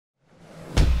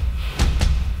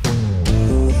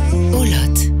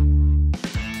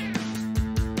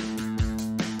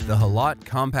The Haulotte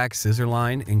Compact Scissor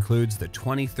line includes the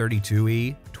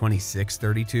 2032E,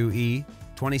 2632E,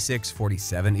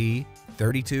 2647E,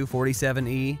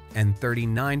 3247E, and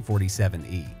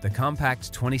 3947E. The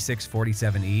compact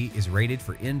 2647E is rated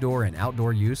for indoor and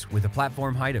outdoor use with a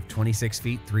platform height of 26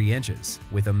 feet 3 inches,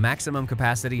 with a maximum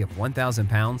capacity of 1,000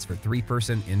 pounds for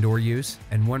 3-person indoor use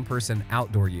and 1-person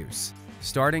outdoor use.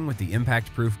 Starting with the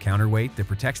impact-proof counterweight that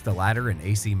protects the ladder and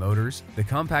AC motors, the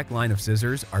compact line of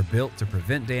scissors are built to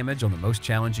prevent damage on the most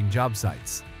challenging job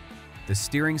sites. The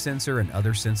steering sensor and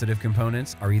other sensitive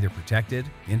components are either protected,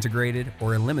 integrated,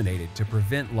 or eliminated to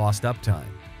prevent lost uptime.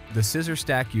 The scissor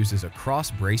stack uses a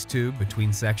cross brace tube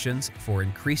between sections for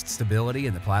increased stability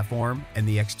in the platform, and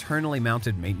the externally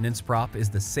mounted maintenance prop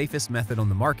is the safest method on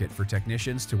the market for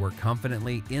technicians to work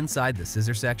confidently inside the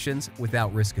scissor sections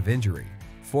without risk of injury.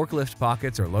 Forklift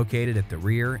pockets are located at the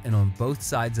rear and on both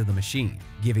sides of the machine,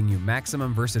 giving you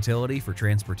maximum versatility for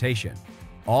transportation.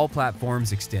 All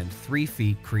platforms extend 3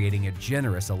 feet, creating a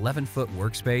generous 11-foot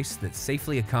workspace that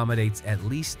safely accommodates at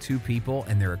least 2 people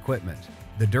and their equipment.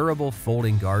 The durable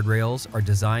folding guardrails are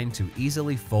designed to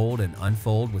easily fold and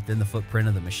unfold within the footprint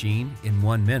of the machine in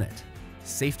 1 minute.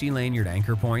 Safety lanyard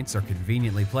anchor points are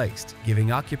conveniently placed,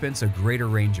 giving occupants a greater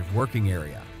range of working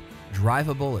area.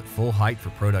 Drivable at full height for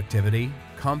productivity,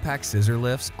 compact scissor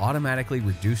lifts automatically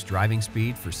reduce driving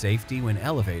speed for safety when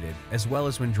elevated as well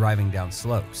as when driving down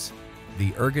slopes.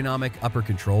 The ergonomic upper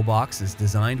control box is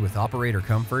designed with operator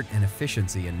comfort and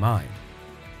efficiency in mind.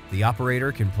 The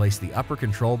operator can place the upper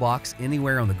control box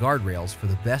anywhere on the guardrails for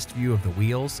the best view of the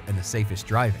wheels and the safest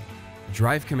driving.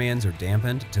 Drive commands are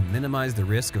dampened to minimize the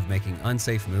risk of making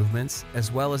unsafe movements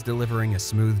as well as delivering a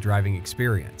smooth driving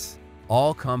experience.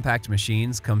 All compact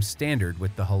machines come standard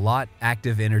with the Haulotte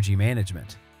Active Energy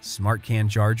Management, Smart Can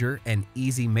Charger, and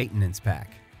Easy Maintenance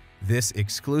Pack. This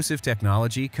exclusive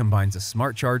technology combines a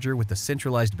smart charger with a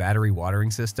centralized battery watering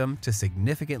system to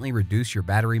significantly reduce your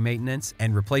battery maintenance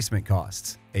and replacement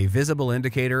costs. A visible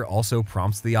indicator also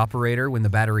prompts the operator when the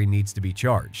battery needs to be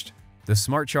charged. The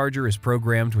smart charger is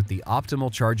programmed with the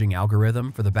optimal charging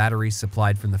algorithm for the batteries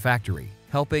supplied from the factory,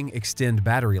 helping extend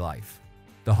battery life.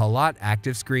 The Haulotte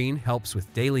Active Screen helps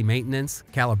with daily maintenance,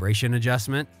 calibration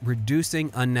adjustment, reducing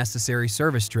unnecessary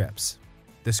service trips.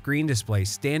 The screen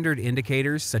displays standard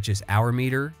indicators such as hour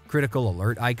meter, critical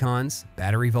alert icons,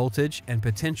 battery voltage, and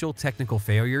potential technical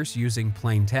failures using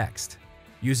plain text.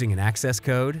 Using an access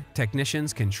code,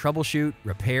 technicians can troubleshoot,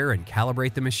 repair, and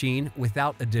calibrate the machine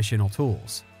without additional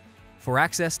tools. For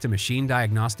access to machine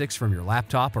diagnostics from your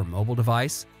laptop or mobile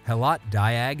device, Haulotte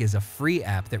Diag is a free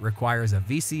app that requires a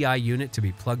VCI unit to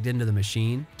be plugged into the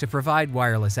machine to provide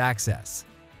wireless access.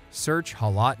 Search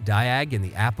Haulotte Diag in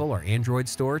the Apple or Android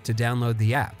store to download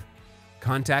the app.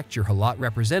 Contact your Haulotte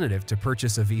representative to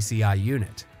purchase a VCI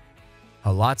unit.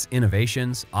 Haulotte's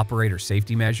innovations, operator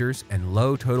safety measures, and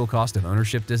low total cost of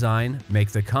ownership design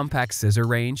make the compact scissor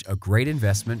range a great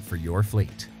investment for your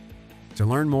fleet. To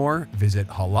learn more, visit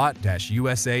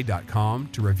haulotte-usa.com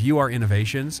to review our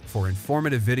innovations for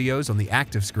informative videos on the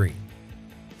active screen.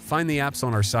 Find the apps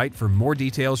on our site for more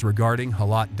details regarding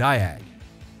Haulotte Diag.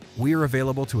 We are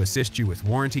available to assist you with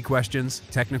warranty questions,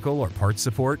 technical or parts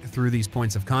support through these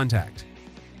points of contact.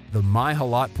 The My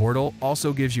Haulotte portal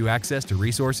also gives you access to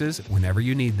resources whenever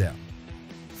you need them.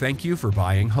 Thank you for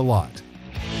buying Haulotte.